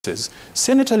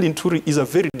Senator Linturi is a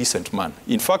very decent man.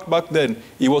 In fact, back then,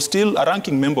 he was still a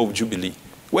ranking member of Jubilee.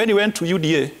 When he went to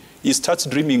UDA, he starts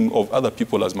dreaming of other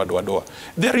people as Madoadoa.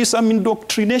 There is some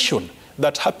indoctrination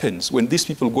that happens when these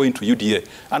people go into UDA.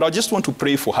 And I just want to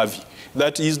pray for Havi,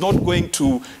 that he's not going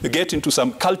to get into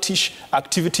some cultish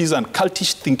activities and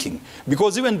cultish thinking.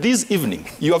 Because even this evening,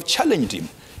 you have challenged him.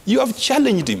 You have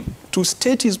challenged him to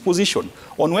state his position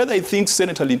on whether he thinks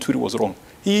Senator Linturi was wrong.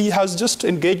 He has just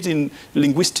engaged in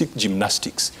linguistic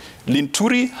gymnastics.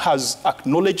 Linturi has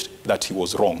acknowledged that he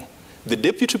was wrong. The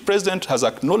Deputy President has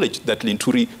acknowledged that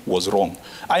Linturi was wrong.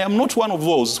 I am not one of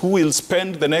those who will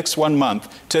spend the next 1 month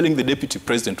telling the Deputy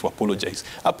President to apologize.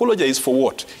 Apologize for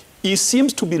what? He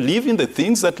seems to believe in the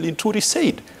things that Linturi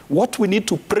said. What we need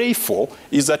to pray for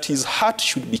is that his heart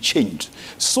should be changed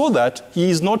so that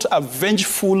he is not a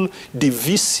vengeful,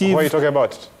 divisive... What are you talking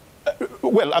about?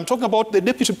 Well, I'm talking about the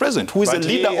Deputy President, who is the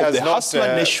leader of the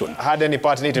hustler nation. Had any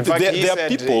part in it. In fact,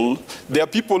 there are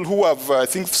people who have, I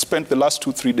think, spent the last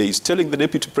 2-3 days telling the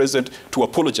Deputy President to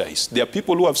apologize. There are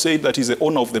people who have said that he's the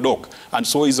owner of the dog, and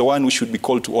so he's the one who should be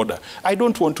called to order. I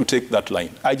don't want to take that line.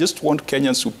 I just want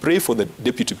Kenyans to pray for the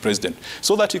Deputy President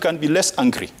so that he can be less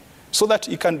angry, so that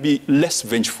he can be less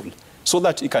vengeful, so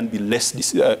that he can be less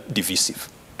divisive.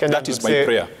 That is my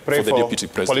prayer for the Deputy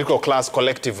President. Political class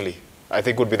collectively, I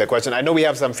think would be the question. I know we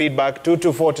have some feedback.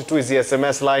 22422 is the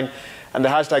SMS line, and the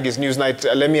hashtag is Newsnight.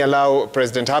 Let me allow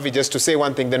President Havi just to say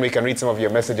one thing, then we can read some of your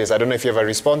messages. I don't know if you have a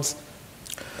response.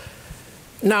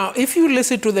 Now, if you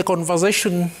listen to the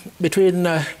conversation between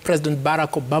President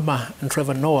Barack Obama and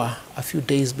Trevor Noah a few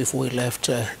days before he left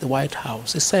the White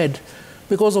House, he said,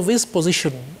 because of his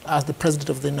position as the President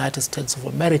of the United States of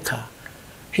America,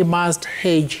 he must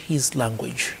hedge his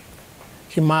language.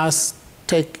 He must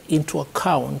take into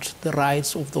account the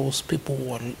rights of those people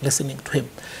who are listening to him.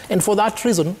 And for that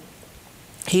reason,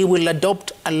 he will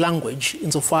adopt a language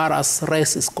insofar as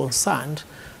race is concerned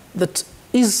that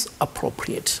is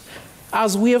appropriate.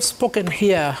 As we have spoken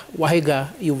here,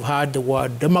 Wahiga, you've heard the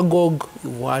word demagogue,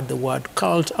 you've heard the word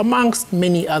cult, amongst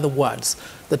many other words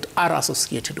that are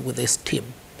associated with this team.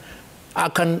 I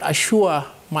can assure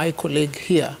my colleague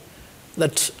here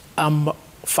that I'm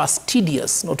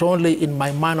fastidious, not only in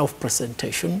my manner of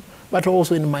presentation, but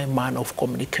also in my manner of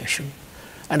communication.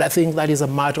 And I think that is a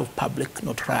matter of public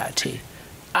notoriety.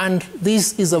 And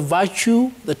this is a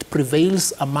virtue that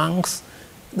prevails amongst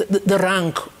the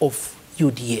rank of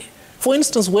UDA. For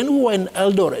instance, when we were in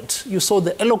Eldoret, you saw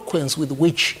the eloquence with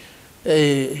which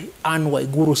Anne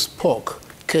Waiguru spoke,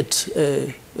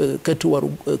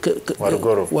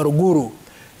 Waruguru,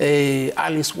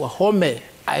 Alice Wahome,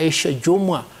 Aisha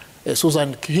Jumwa,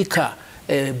 Susan Kihika,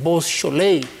 Boss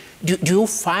Sholei. Do you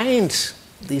find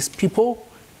these people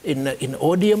in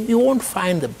Odium? You won't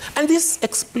find them. And this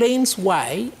explains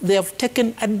why they have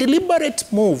taken a deliberate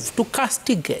move to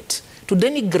castigate, to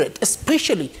denigrate,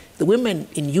 especially the women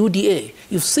in UDA.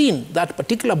 You've seen that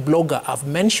particular blogger I've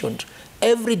mentioned.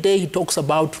 Every day he talks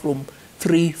about room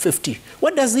 350.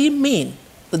 What does he mean?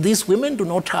 That these women do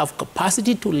not have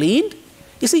capacity to lead?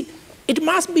 You see, it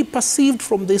must be perceived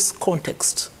from this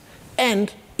context.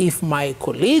 And if my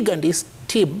colleague and his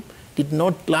team did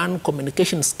not learn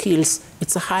communication skills,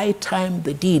 it's a high time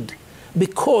they did.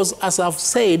 Because, as I've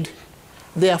said,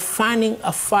 they are fanning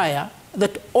a fire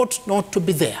that ought not to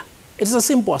be there. It's as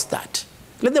simple as that.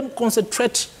 Let them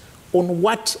concentrate on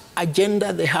what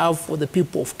agenda they have for the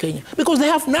people of Kenya. Because they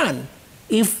have none.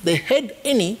 If they had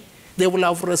any, they will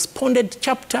have responded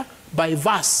chapter by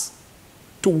verse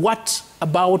to what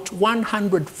about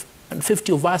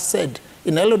 150 of us said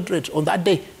in Eldoret on that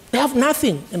day. They have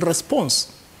nothing in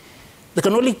response. They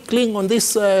can only cling on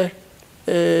this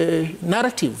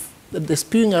narrative that they're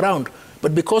spewing around.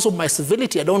 But because of my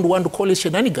civility, I don't want to call it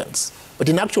shenanigans. But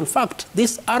in actual fact,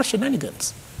 these are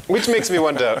shenanigans. Which makes me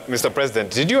wonder, Mr.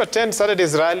 President, did you attend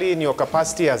Saturday's rally in your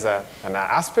capacity as an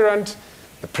aspirant,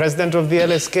 the president of the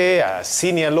LSK, a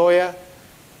senior lawyer?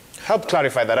 Help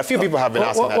clarify that. A few people have been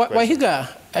asking that question. Wahiga,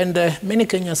 and many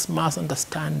Kenyans must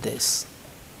understand this.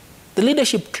 The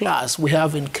leadership class we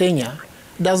have in Kenya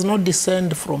does not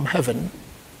descend from heaven,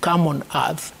 come on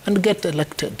earth, and get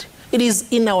elected. It is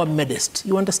in our midst,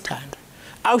 you understand.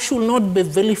 I should not be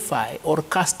vilified or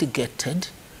castigated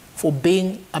for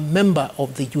being a member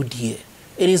of the UDA.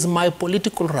 It is my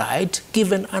political right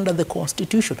given under the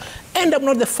Constitution. And I'm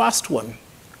not the first one.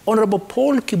 Honorable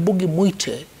Paul Kibugi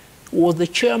Mwite was the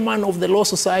chairman of the Law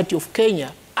Society of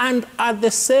Kenya and at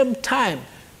the same time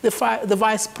the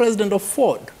vice president of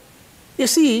Ford. You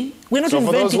see, we're not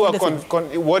inventing anything. So for those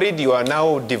who are worried, you are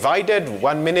now divided.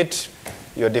 1 minute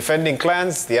you're defending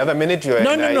clans. The other minute, you're in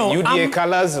UDA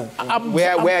colors.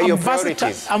 Where are your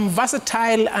priorities? I'm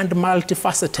versatile and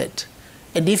multifaceted.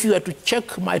 And if you are to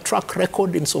check my track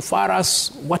record insofar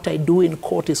as what I do in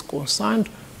court is concerned,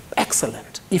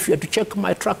 excellent. If you are to check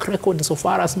my track record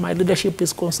insofar as my leadership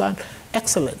is concerned,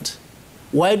 excellent.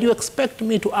 Why do you expect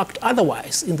me to act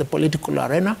otherwise in the political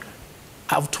arena?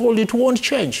 I've told you it won't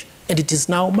change, and it is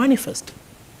now manifest.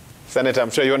 Senator,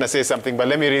 I'm sure you want to say something, but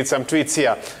let me read some tweets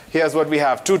here. Here's what we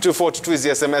have. 22422 is the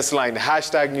SMS line.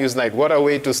 Hashtag Newsnight. What a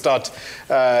way to start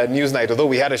Newsnight. Although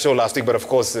we had a show last week, but of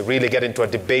course, really get into a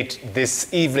debate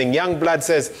this evening. Youngblood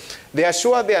says, they are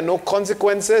sure there are no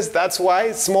consequences. That's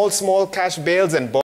why small cash bails and